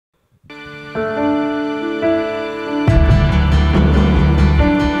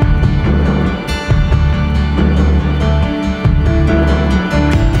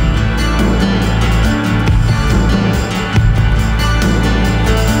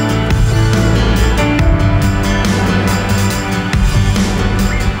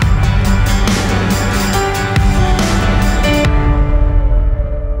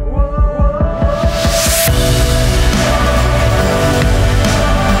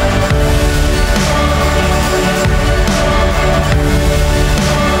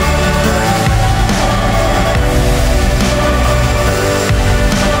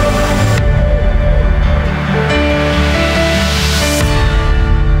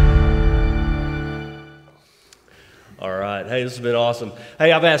Hey, this has been awesome.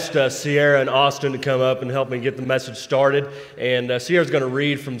 Hey, I've asked Sierra and Austin to come up and help me get the message started. And Sierra's going to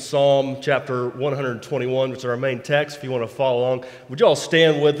read from Psalm chapter 121, which is our main text, if you want to follow along. Would you all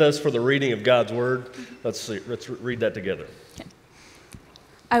stand with us for the reading of God's Word? Let's read that together. Okay.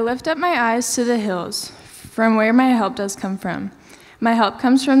 I lift up my eyes to the hills, from where my help does come from. My help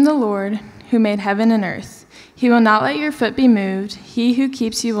comes from the Lord, who made heaven and earth. He will not let your foot be moved. He who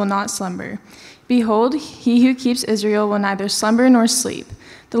keeps you will not slumber. Behold, he who keeps Israel will neither slumber nor sleep.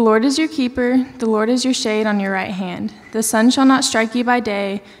 The Lord is your keeper. The Lord is your shade on your right hand. The sun shall not strike you by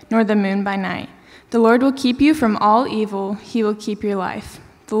day, nor the moon by night. The Lord will keep you from all evil. He will keep your life.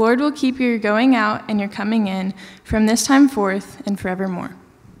 The Lord will keep your going out and your coming in from this time forth and forevermore.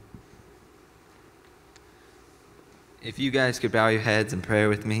 If you guys could bow your heads and pray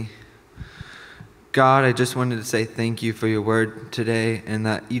with me. God, I just wanted to say thank you for your word today, and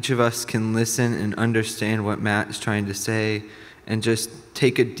that each of us can listen and understand what Matt is trying to say and just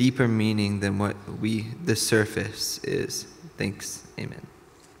take a deeper meaning than what the surface is. Thanks. Amen.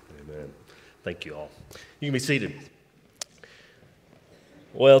 Amen. Thank you all. You can be seated.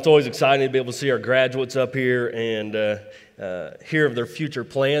 Well, it's always exciting to be able to see our graduates up here and hear of their future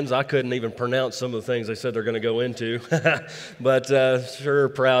plans. I couldn't even pronounce some of the things they said they're going to go into, but sure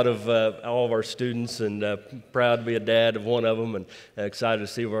proud of all of our students and proud to be a dad of one of them, and excited to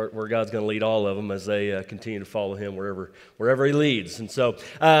see where God's going to lead all of them as they continue to follow Him wherever He leads. And so,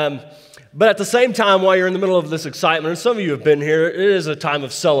 but at the same time, while you're in the middle of this excitement, and some of you have been here, it is a time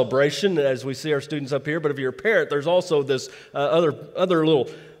of celebration as we see our students up here. But if you're a parent, there's also this other little,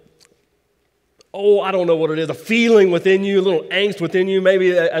 I don't know what it is, a feeling within you, a little angst within you,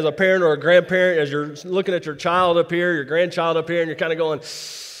 maybe as a parent or a grandparent, as you're looking at your child up here, your grandchild up here, and you're kind of going,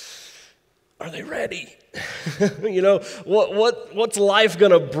 are they ready? You know, what's life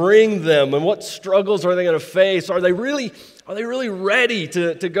going to bring them, and what struggles are they going to face? Are they really ready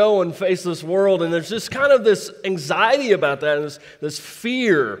to go and face this world? And there's just kind of this anxiety about that, and this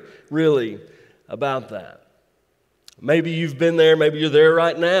fear, really, about that. Maybe you've been there, maybe you're there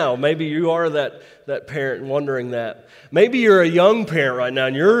right now. Maybe you are that parent wondering that. Maybe you're a young parent right now,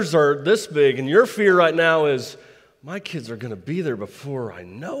 and yours are this big, and your fear right now is, my kids are going to be there before I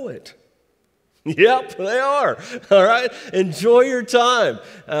know it. Yep, they are. All right? Enjoy your time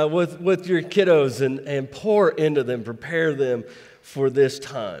with your kiddos and pour into them, prepare them for this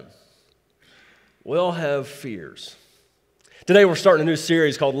time. We all have fears. Today we're starting a new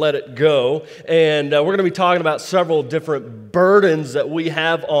series called Let It Go, and we're going to be talking about several different burdens that we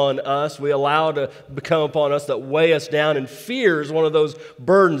have on us, we allow to become upon us, that weigh us down, and fear is one of those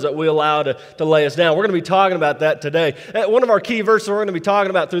burdens that we allow to lay us down. We're going to be talking about that today. One of our key verses we're going to be talking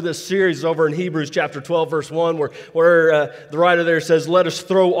about through this series is over in Hebrews chapter 12, verse 1, where the writer there says, let us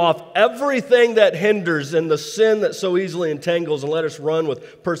throw off everything that hinders and the sin that so easily entangles, and let us run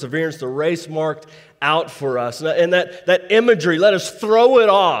with perseverance the race marked out for us. And that imagery, let us throw it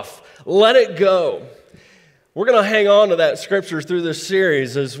off, let it go. We're going to hang on to that scripture through this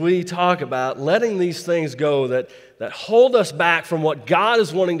series as we talk about letting these things go that hold us back from what God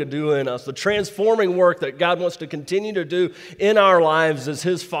is wanting to do in us, the transforming work that God wants to continue to do in our lives as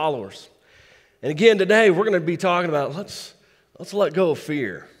His followers. And again, today we're going to be talking about let's let go of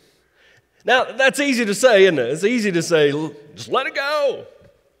fear. Now, that's easy to say, isn't it? It's easy to say, just let it go.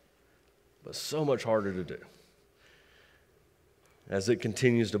 But so much harder to do as it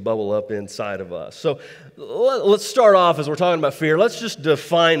continues to bubble up inside of us. So let's start off as we're talking about fear. Let's just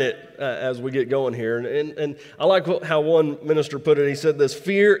define it as we get going here. And I like how one minister put it. He said this: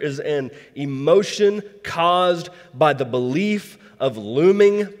 fear is an emotion caused by the belief of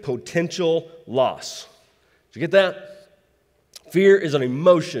looming potential loss. Did you get that? Fear is an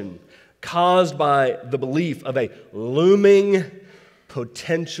emotion caused by the belief of a looming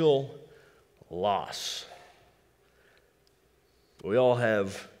potential loss. We all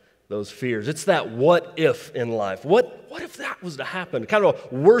have those fears. It's that what if in life. What if that was to happen? Kind of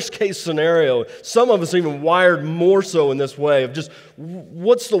a worst case scenario. Some of us even wired more so in this way of just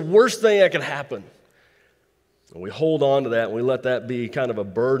what's the worst thing that could happen? And we hold on to that and we let that be kind of a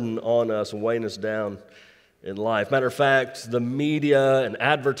burden on us and weighing us down in life. Matter of fact, the media and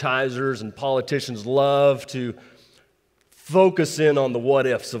advertisers and politicians love to focus in on the what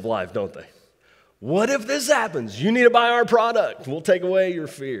ifs of life, don't they? What if this happens? You need to buy our product. We'll take away your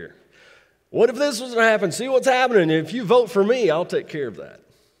fear. What if this was to happen? See what's happening. If you vote for me, I'll take care of that.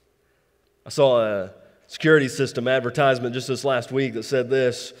 I saw a security system advertisement just this last week that said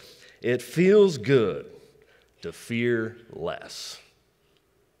this: it feels good to fear less.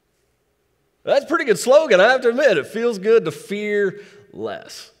 That's a pretty good slogan, I have to admit. It feels good to fear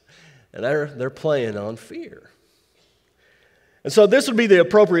less. And they're playing on fear. And so this would be the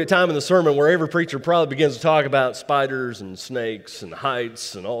appropriate time in the sermon where every preacher probably begins to talk about spiders and snakes and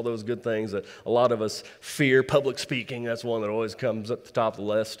heights and all those good things that a lot of us fear. Public speaking, that's one that always comes at the top of the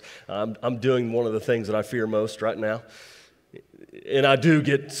list. I'm doing one of the things that I fear most right now. And I do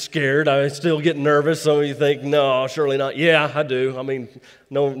get scared. I still get nervous. Some of you think, no, surely not. Yeah, I do. I mean,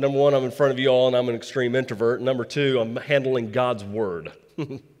 no, number one, I'm in front of you all and I'm an extreme introvert. Number two, I'm handling God's word.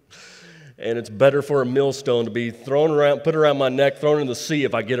 And it's better for a millstone to be thrown around, put around my neck, thrown in the sea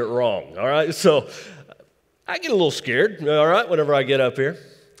if I get it wrong, all right? So I get a little scared, all right, whenever I get up here.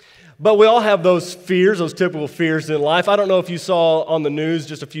 But we all have those fears, those typical fears in life. I don't know if you saw on the news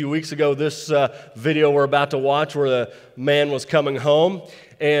just a few weeks ago this video we're about to watch where the man was coming home.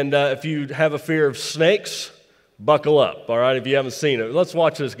 And if you have a fear of snakes, buckle up, all right, if you haven't seen it. Let's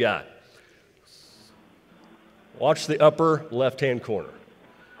watch this guy. Watch the upper left-hand corner.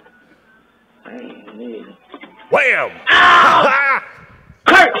 Wham! Ow!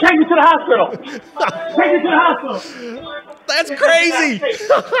 Kurt, take me to the hospital. Take me to the hospital. That's crazy.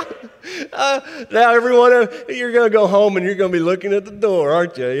 Now, everyone, you're going to go home and you're going to be looking at the door,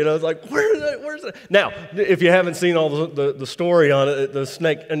 aren't you? You know, it's like, where's that? Now, if you haven't seen all the story on it, the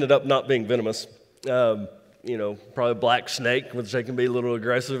snake ended up not being venomous. You know, probably a black snake, which they can be a little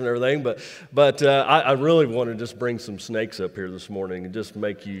aggressive and everything. But I really want to just bring some snakes up here this morning and just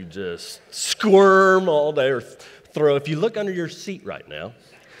make you just squirm all day or throw. If you look under your seat right now,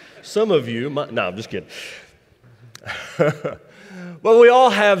 some of you might, no, I'm just kidding. But we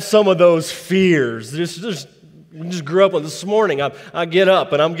all have some of those fears. We just grew up with this morning. I get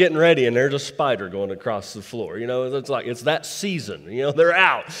up and I'm getting ready and there's a spider going across the floor. You know, it's that season. You know, they're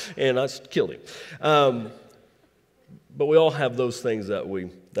out and I killed him. But we all have those things that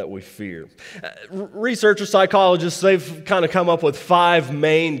we fear. Researchers, psychologists, they've kind of come up with 5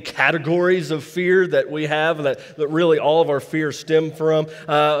 main categories of fear that we have that really all of our fears stem from.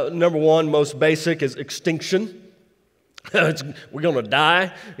 Number 1, most basic, is extinction. We're going to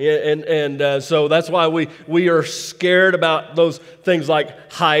die, and so that's why we are scared about those things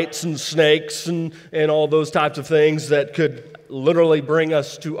like heights and snakes and all those types of things that could literally bring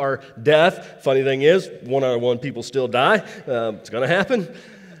us to our death. Funny thing is, 1 out of 1 people still die. It's going to happen,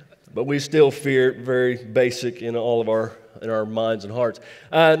 but we still fear it. Very basic in all of our minds and hearts.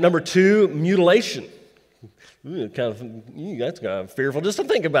 Number 2, mutilation. That's kind of fearful just to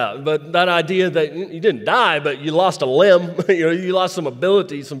think about. But that idea that you didn't die, but you lost a limb, you lost some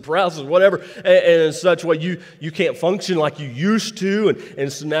ability, some paralysis, whatever, and in such a way you can't function like you used to,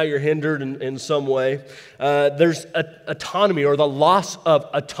 and so now you're hindered in some way. There's autonomy, or the loss of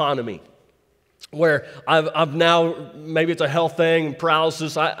autonomy, where I've now, maybe it's a health thing,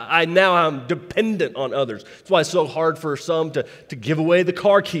 paralysis, I now am dependent on others. That's why it's so hard for some to give away the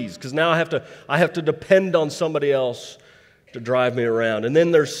car keys, because now I have to depend on somebody else to drive me around. And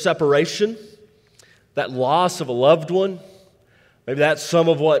then there's separation, that loss of a loved one. Maybe that's some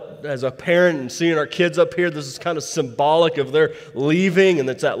of what, as a parent and seeing our kids up here, this is kind of symbolic of their leaving, and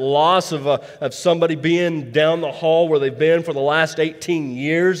it's that loss of somebody being down the hall where they've been for the last 18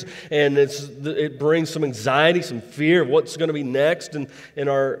 years, and it brings some anxiety, some fear of what's going to be next in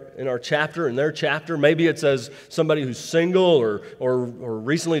our chapter, in their chapter. Maybe it's as somebody who's single or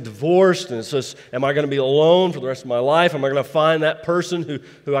recently divorced, and it's just, am I going to be alone for the rest of my life? Am I going to find that person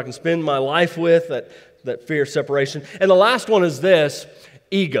who I can spend my life with? That fear of separation. And the last one is this,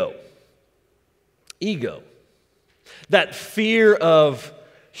 ego. Ego. That fear of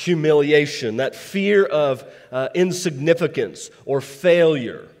humiliation, that fear of insignificance or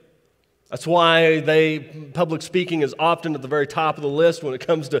failure. That's why public speaking is often at the very top of the list when it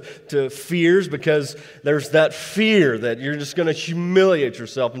comes to fears, because there's that fear that you're just going to humiliate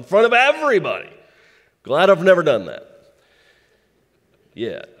yourself in front of everybody. Glad I've never done that.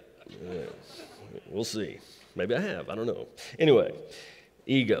 Yeah. We'll see. Maybe I have. I don't know. Anyway,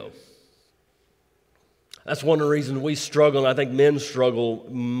 ego. That's one of the reasons we struggle, and I think men struggle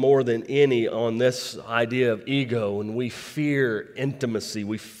more than any on this idea of ego, and we fear intimacy.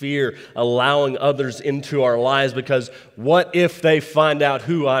 We fear allowing others into our lives, because what if they find out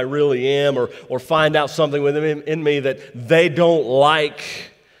who I really am, or find out something within me that they don't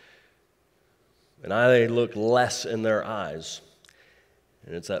like, and I look less in their eyes.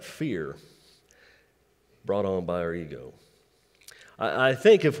 And it's that fear brought on by our ego. I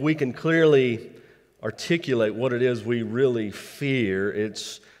think if we can clearly articulate what it is we really fear,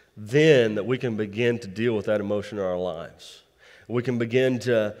 it's then that we can begin to deal with that emotion in our lives. We can begin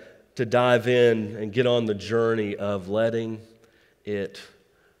to dive in and get on the journey of letting it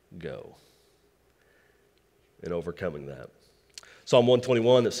go and overcoming that. Psalm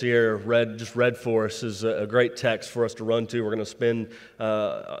 121 that Sierra just read for us is a great text for us to run to. We're going to spend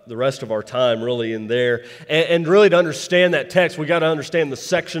the rest of our time really in there. And really to understand that text, we got to understand the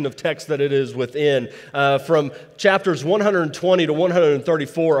section of text that it is within. From chapters 120 to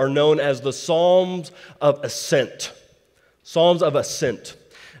 134 are known as the Psalms of Ascent. Psalms of Ascent.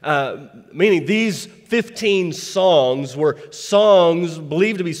 Meaning these 15 songs were songs,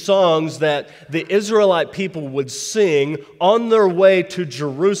 believed to be songs that the Israelite people would sing on their way to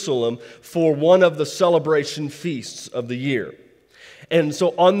Jerusalem for one of the celebration feasts of the year. And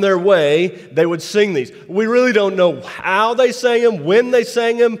so on their way, they would sing these. We really don't know how they sang them, when they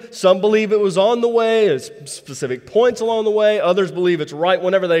sang them. Some believe it was on the way, at specific points along the way. Others believe it's right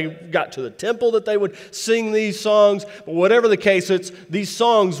whenever they got to the temple that they would sing these songs. But whatever the case, these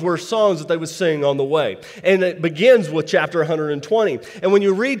songs were songs that they would sing on the way. And it begins with chapter 120. And when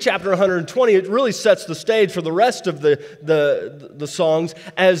you read chapter 120, it really sets the stage for the rest of the songs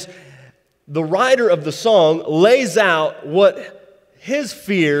as the writer of the song lays out what his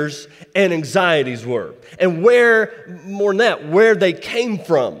fears and anxieties were, and where they came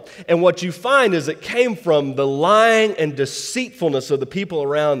from. And what you find is it came from the lying and deceitfulness of the people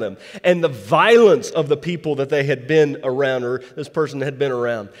around them, and the violence of the people that they had been around, or this person had been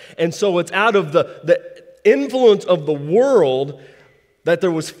around. And so it's out of the influence of the world that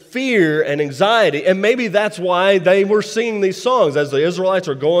there was fear and anxiety, and maybe that's why they were singing these songs as the Israelites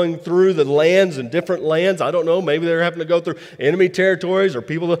are going through the lands and different lands. I don't know, maybe they're having to go through enemy territories or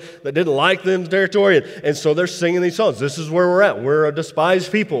people that didn't like them territory, and so they're singing these songs. This is where we're at. We're a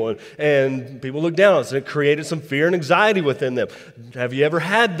despised people, and people look down on us, and it created some fear and anxiety within them. Have you ever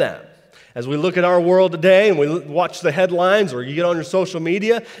had that? As we look at our world today and we watch the headlines or you get on your social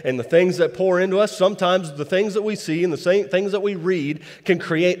media and the things that pour into us, sometimes the things that we see and the same things that we read can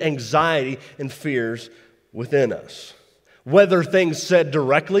create anxiety and fears within us. Whether things said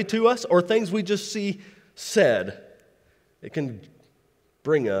directly to us or things we just see said, it can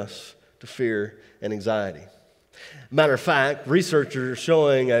bring us to fear and anxiety. Matter of fact, many researchers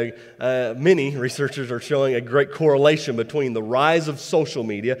are showing a great correlation between the rise of social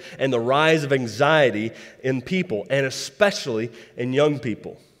media and the rise of anxiety in people, and especially in young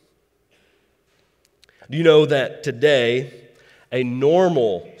people. Do you know that today a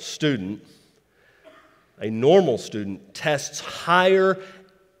normal student tests higher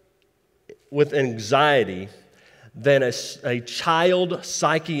with anxiety than a child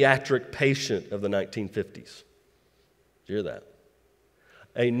psychiatric patient of the 1950s? Did you hear that?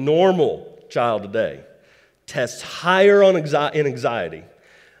 A normal child today tests higher in anxiety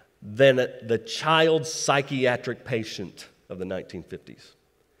than the child psychiatric patient of the 1950s.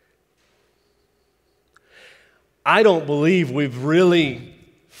 I don't believe we've really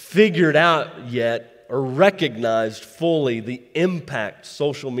figured out yet or recognized fully the impact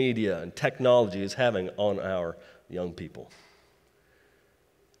social media and technology is having on our young people.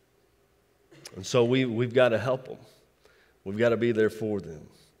 And so we've got to help them. We've got to be there for them.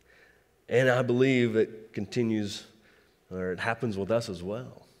 And I believe it continues, or it happens with us as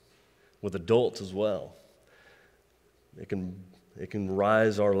well, with adults as well. It can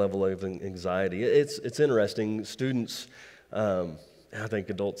rise our level of anxiety. It's interesting. Students, I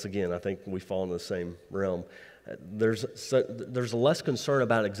think adults, again, I think we fall in the same realm. There's less concern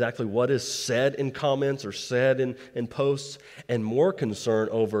about exactly what is said in comments or said in posts, and more concern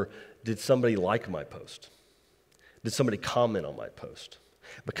over, did somebody like my post? Did somebody comment on my post?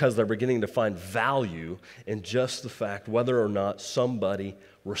 Because they're beginning to find value in just the fact whether or not somebody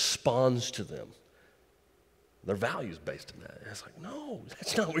responds to them. Their value is based in that. And it's like, no,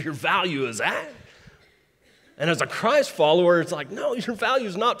 that's not where your value is at. And as a Christ follower, it's like, no, your value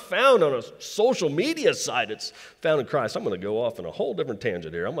is not found on a social media site. It's found in Christ. I'm going to go off on a whole different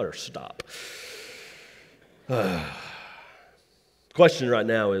tangent here. I'm going to stop. Question right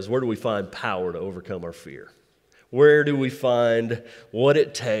now is, where do we find power to overcome our fear? Where do we find what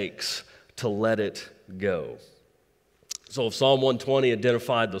it takes to let it go? So if Psalm 120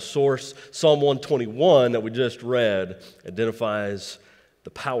 identified the source, Psalm 121 that we just read identifies the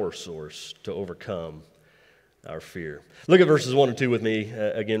power source to overcome our fear. Look at verses 1 and 2 with me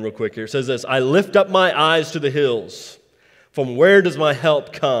again real quick here. It says this, I lift up my eyes to the hills. From where does my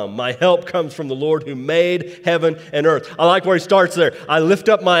help come? My help comes from the Lord who made heaven and earth. I like where he starts there. I lift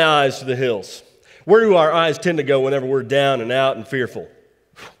up my eyes to the hills. Where do our eyes tend to go whenever we're down and out and fearful?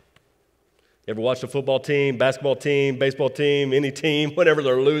 You ever watched a football team, basketball team, baseball team, any team, whenever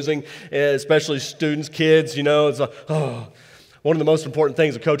they're losing, especially students, kids, you know, it's like, oh. One of the most important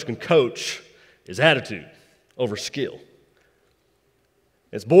things a coach can coach is attitude over skill.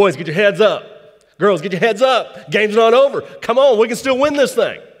 It's, boys, get your heads up. Girls, get your heads up. Game's not over. Come on, we can still win this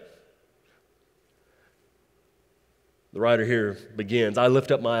thing. The writer here begins, I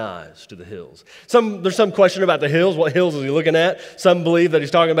lift up my eyes to the hills. There's some question about the hills. What hills is he looking at? Some believe that he's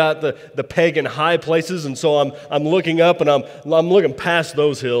talking about the pagan high places, and so I'm looking up and I'm looking past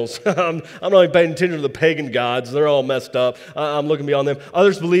those hills. I'm not even paying attention to the pagan gods. They're all messed up. I'm looking beyond them.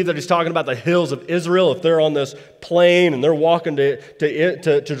 Others believe that he's talking about the hills of Israel. If they're on this plain and they're walking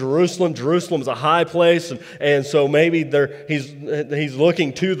to Jerusalem, Jerusalem is a high place, and so maybe he's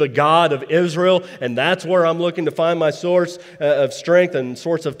looking to the God of Israel, and that's where I'm looking to find my source of strength and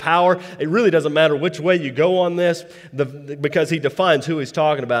source of power. It really doesn't matter which way you go on this, because he defines who he's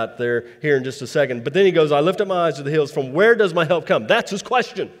talking about there here in just a second. But then he goes, I lift up my eyes to the hills. From where does my help come? That's his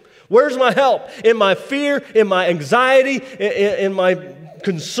question. Where's my help? In my fear, in my anxiety, in my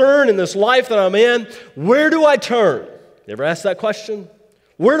concern in this life that I'm in, where do I turn? You ever ask that question?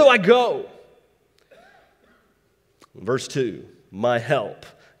 Where do I go? Verse 2, my help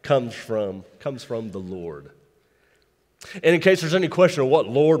comes from the Lord. And in case there's any question of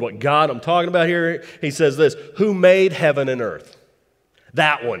what God I'm talking about here, he says this, who made heaven and earth?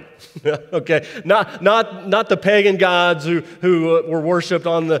 That one. Okay, not the pagan gods who were worshipped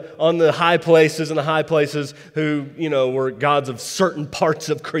on the high places and the high places who, were gods of certain parts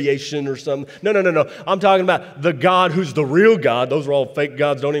of creation or something. No. I'm talking about the God who's the real God. Those are all fake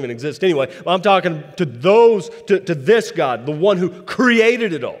gods, don't even exist anyway. I'm talking to this God, the one who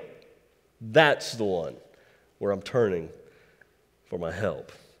created it all. That's the one where I'm turning for my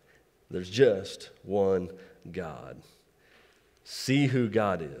help. There's just one God. See who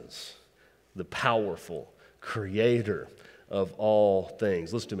God is, the powerful creator of all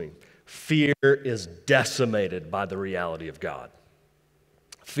things. Listen to me. Fear is decimated by the reality of God.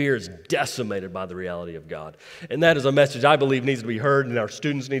 Fear is decimated by the reality of God. And that is a message I believe needs to be heard and our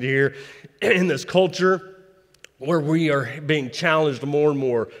students need to hear in this culture where we are being challenged more and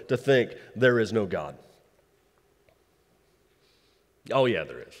more to think there is no God. Oh yeah,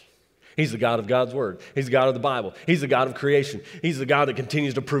 there is. He's the God of God's Word. He's the God of the Bible. He's the God of creation. He's the God that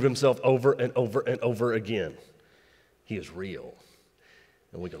continues to prove himself over and over and over again. He is real.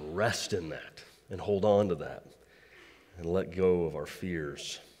 And we can rest in that and hold on to that and let go of our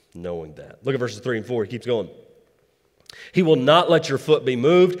fears knowing that. Look at verses 3 and 4. He keeps going. He will not let your foot be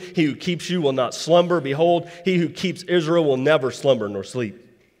moved. He who keeps you will not slumber. Behold, he who keeps Israel will never slumber nor sleep.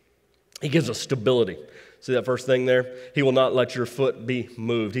 He gives us stability. See that first thing there? He will not let your foot be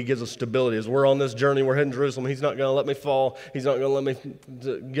moved. He gives us stability. As we're on this journey, we're heading to Jerusalem, he's not going to let me fall. He's not going to let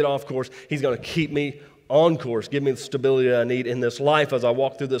me get off course. He's going to keep me on course, give me the stability I need in this life as I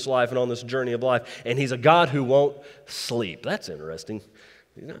walk through this life and on this journey of life. And he's a God who won't sleep. That's interesting.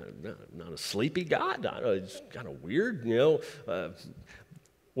 He's not a sleepy God. It's kind of weird,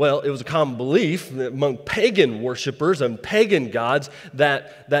 Well, it was a common belief among pagan worshipers and pagan gods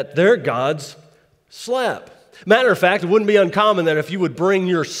that their gods slept. Matter of fact, it wouldn't be uncommon that if you would bring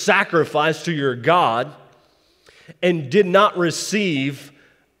your sacrifice to your God and did not receive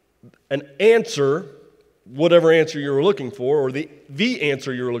an answer, whatever answer you were looking for, or the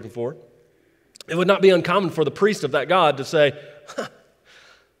answer you were looking for, it would not be uncommon for the priest of that God to say,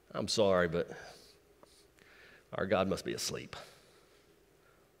 I'm sorry, but our God must be asleep.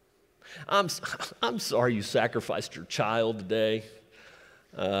 I'm sorry you sacrificed your child today.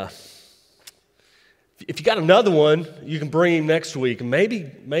 If you got another one, you can bring him next week.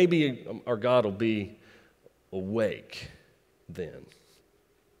 Maybe our God will be awake then.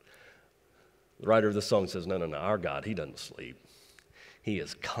 The writer of the song says, no, our God, he doesn't sleep. He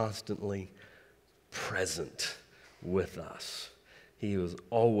is constantly present with us. He is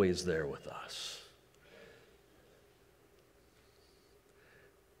always there with us.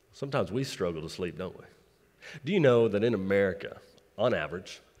 Sometimes we struggle to sleep, don't we? Do you know that in America, on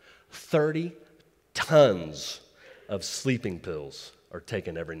average, 30 tons of sleeping pills are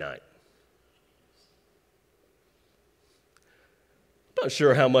taken every night? I'm not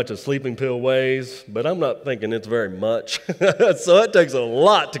sure how much a sleeping pill weighs, but I'm not thinking it's very much. So it takes a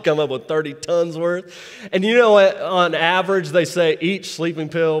lot to come up with 30 tons worth. And you know what? On average, they say each sleeping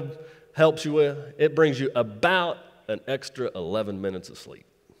pill helps you with, it brings you about an extra 11 minutes of sleep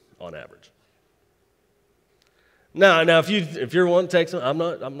on average. Now, if you're one to take some, I'm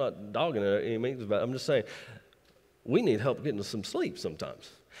not dogging it any means, but I'm just saying we need help getting some sleep sometimes.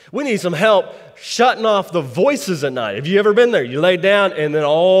 We need some help shutting off the voices at night. Have you ever been there? You lay down and then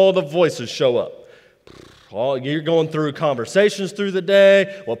all the voices show up. You're going through conversations through the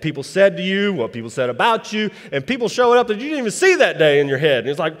day, what people said to you, what people said about you, and people showing up that you didn't even see that day in your head. And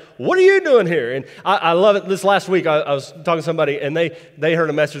it's like, what are you doing here? And I love it. This last week, I was talking to somebody, and they heard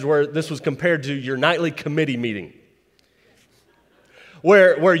a message where this was compared to your nightly committee meeting,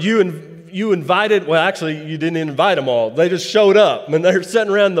 where you invited, well, actually, you didn't invite them all. They just showed up, and they're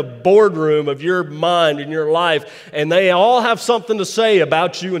sitting around the boardroom of your mind and your life, and they all have something to say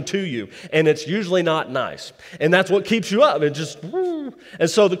about you and to you, and it's usually not nice. And that's what keeps you up. It just, woo. And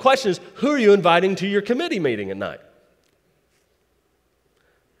so the question is, who are you inviting to your committee meeting at night?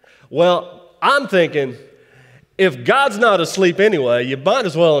 Well, I'm thinking, if God's not asleep anyway, you might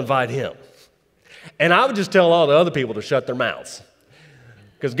as well invite him. And I would just tell all the other people to shut their mouths.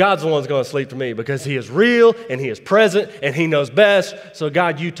 Because God's the one that's going to sleep to me, because he is real and he is present and he knows best. So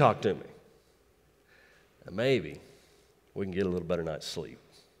God, you talk to me. And maybe we can get a little better night's sleep.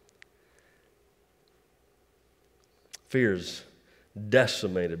 Fear is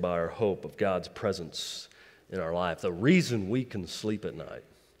decimated by our hope of God's presence in our life. The reason we can sleep at night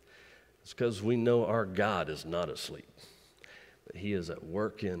is because we know our God is not asleep, but he is at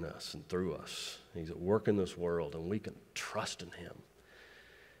work in us and through us. He's at work in this world, and we can trust in him.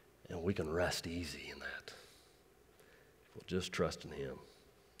 And we can rest easy in that. We'll just trust in him.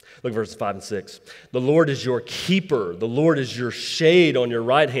 Look at verses 5 and 6. The Lord is your keeper. The Lord is your shade on your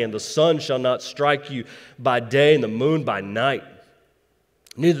right hand. The sun shall not strike you by day and the moon by night.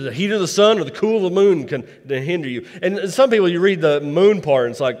 Neither the heat of the sun or the cool of the moon can hinder you. And some people, you read the moon part,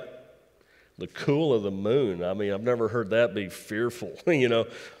 and it's like, the cool of the moon. I mean, I've never heard that be fearful, you know.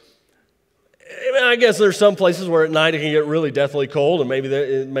 I guess there's some places where at night it can get really deathly cold, and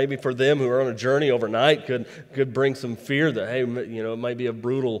maybe for them who are on a journey overnight could bring some fear that, hey, you know, it might be a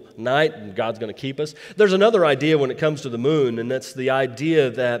brutal night and God's going to keep us. There's another idea when it comes to the moon, and that's the idea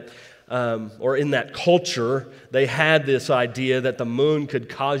that, or in that culture, they had this idea that the moon could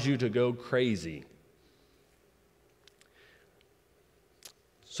cause you to go crazy.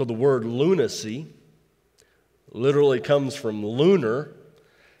 So the word lunacy literally comes from lunar.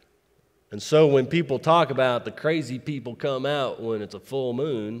 And so when people talk about the crazy people come out when it's a full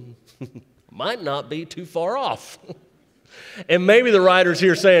moon, might not be too far off. And maybe the writer's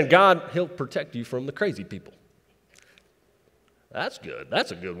here saying, God, he'll protect you from the crazy people. That's good.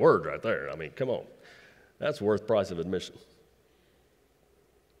 That's a good word right there. I mean, come on. That's worth price of admission.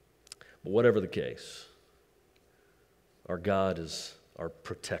 But whatever the case, our God is our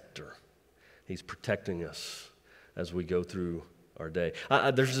protector. He's protecting us as we go through our day.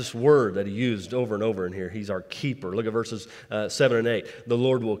 There's this word that he used over and over in here. He's our keeper. Look at verses 7 and 8. The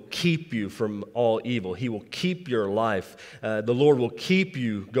Lord will keep you from all evil. He will keep your life. The Lord will keep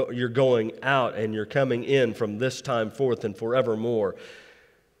you. You're going out and you're coming in from this time forth and forevermore.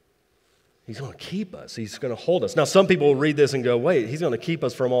 He's going to keep us. He's going to hold us. Now, some people will read this and go, wait, he's going to keep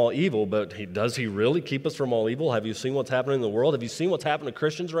us from all evil, but does he really keep us from all evil? Have you seen what's happening in the world? Have you seen what's happened to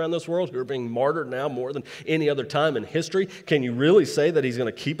Christians around this world who are being martyred now more than any other time in history? Can you really say that he's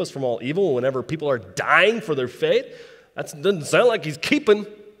going to keep us from all evil whenever people are dying for their faith? That doesn't sound like he's keeping.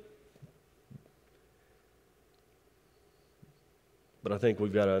 But I think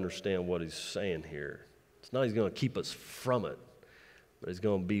we've got to understand what he's saying here. It's not he's going to keep us from it, but he's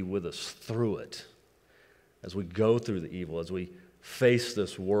going to be with us through it as we go through the evil, as we face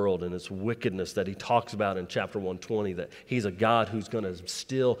this world and its wickedness that he talks about in chapter 120, that he's a God who's going to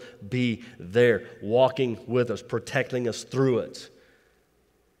still be there, walking with us, protecting us through it.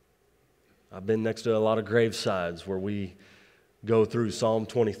 I've been next to a lot of gravesides where we go through Psalm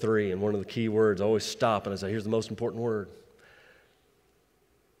 23, and one of the key words, I always stop and I say, here's the most important word.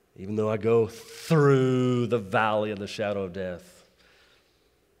 Even though I go through the valley of the shadow of death,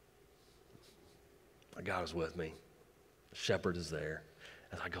 my God is with me. The shepherd is there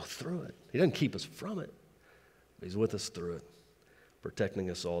as I go through it. He doesn't keep us from it, but he's with us through it,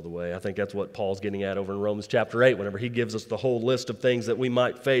 protecting us all the way. I think that's what Paul's getting at over in Romans chapter 8, whenever he gives us the whole list of things that we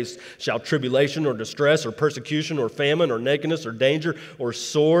might face. Shall tribulation or distress or persecution or famine or nakedness or danger or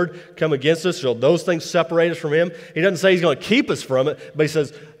sword come against us? Shall those things separate us from him? He doesn't say he's going to keep us from it, but he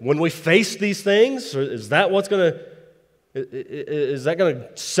says when we face these things, is that what's going to Is that going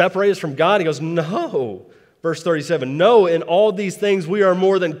to separate us from God? He goes, no. Verse 37, no, in all these things we are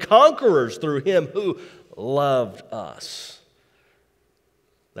more than conquerors through him who loved us.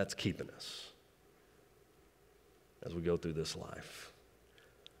 That's keeping us as we go through this life.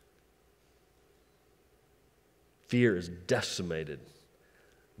 Fear is decimated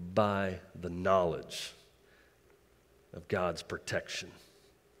by the knowledge of God's protection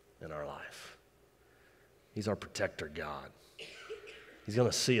in our life. He's our protector God. He's going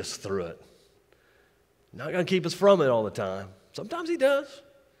to see us through it. Not going to keep us from it all the time. Sometimes he does.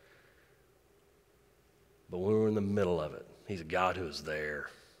 But when we're in the middle of it, he's a God who is there.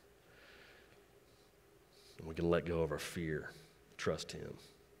 And we can let go of our fear. Trust him.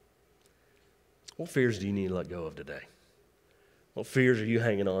 What fears do you need to let go of today? What fears are you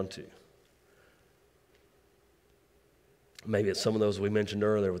hanging on to? Maybe it's some of those we mentioned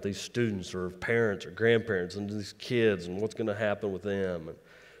earlier with these students or parents or grandparents and these kids and what's going to happen with them. And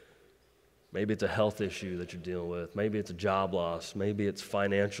maybe it's a health issue that you're dealing with. Maybe it's a job loss. Maybe it's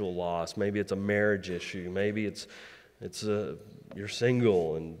financial loss. Maybe it's a marriage issue. Maybe you're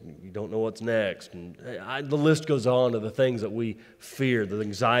single and you don't know what's next. And the list goes on of the things that we fear, the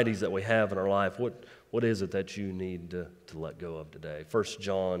anxieties that we have in our life. What is it that you need to let go of today? 1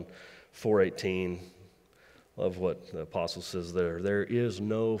 John 4:18. Love what the apostle says there. There is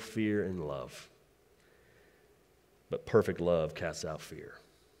no fear in love, but perfect love casts out fear.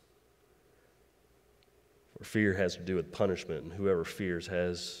 For fear has to do with punishment, and whoever fears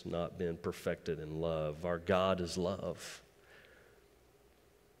has not been perfected in love. Our God is love.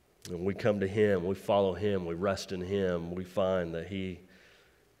 When we come to him, we follow him, we rest in him, we find that he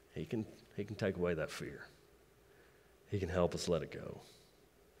can take away that fear. He can help us let it go.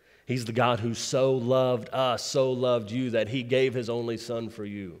 He's the God who so loved us, so loved you, that he gave his only son for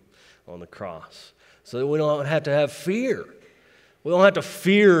you on the cross. So that we don't have to have fear. We don't have to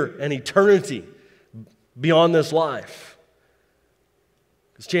fear an eternity beyond this life.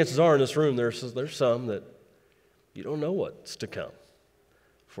 Because chances are in this room, there's some that you don't know what's to come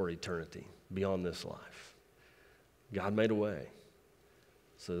for eternity beyond this life. God made a way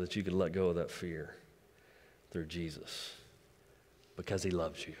so that you could let go of that fear through Jesus because he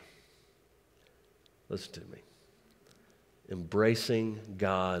loves you. Listen to me. Embracing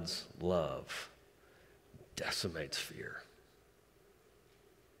God's love decimates fear.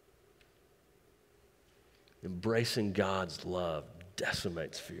 Embracing God's love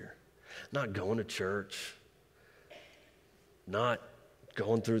decimates fear. Not going to church, not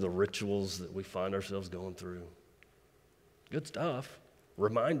going through the rituals that we find ourselves going through. Good stuff,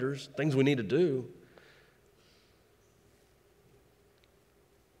 reminders, things we need to do.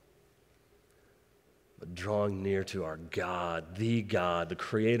 But drawing near to our God, the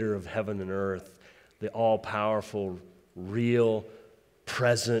creator of heaven and earth, the all-powerful, real,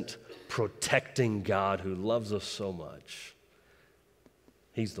 present, protecting God who loves us so much.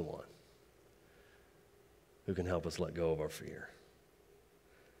 He's the one who can help us let go of our fear.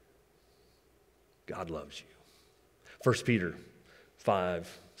 God loves you. 1 Peter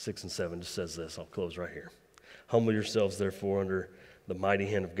 5, 6, and 7 just says this. I'll close right here. Humble yourselves, therefore, under the mighty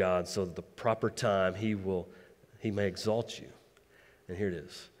hand of God, so that at the proper time he may exalt you. And here it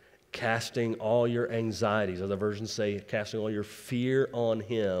is. Casting all your anxieties, other versions say casting all your fear on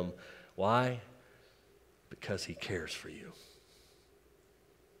him. Why? Because he cares for you.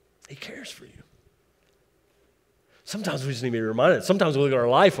 He cares for you. Sometimes we just need to be reminded. Sometimes we look at our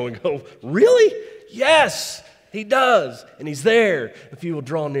life and we go, really? Yes, he does. And he's there if you will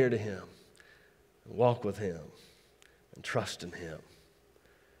draw near to him and walk with him and trust in him.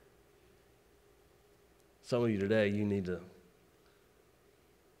 Some of you today, you need to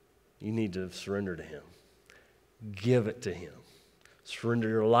surrender to him. Give it to him. Surrender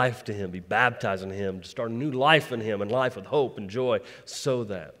your life to him. Be baptized in him. Start a new life in him, and life with hope and joy, so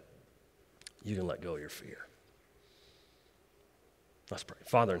that you can let go of your fear. Let's pray.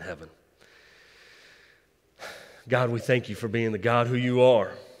 Father in heaven, God, we thank you for being the God who you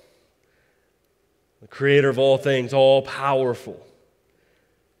are, the creator of all things, all powerful,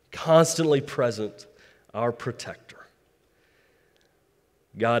 constantly present, our protector.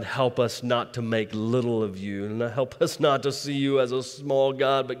 God, help us not to make little of you, and help us not to see you as a small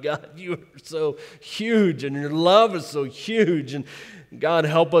God, but God, you are so huge, and your love is so huge, and God,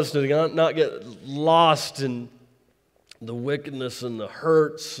 help us to not get lost in the wickedness and the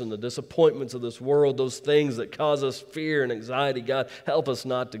hurts and the disappointments of this world, those things that cause us fear and anxiety. God, help us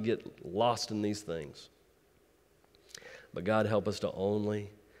not to get lost in these things. But God, help us to only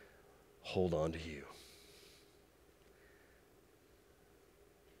hold on to you.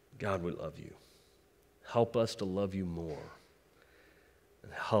 God, we love you. Help us to love you more.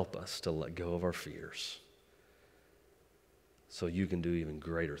 And help us to let go of our fears so you can do even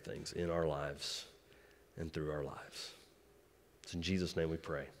greater things in our lives and through our lives. It's in Jesus' name we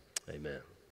pray. Amen.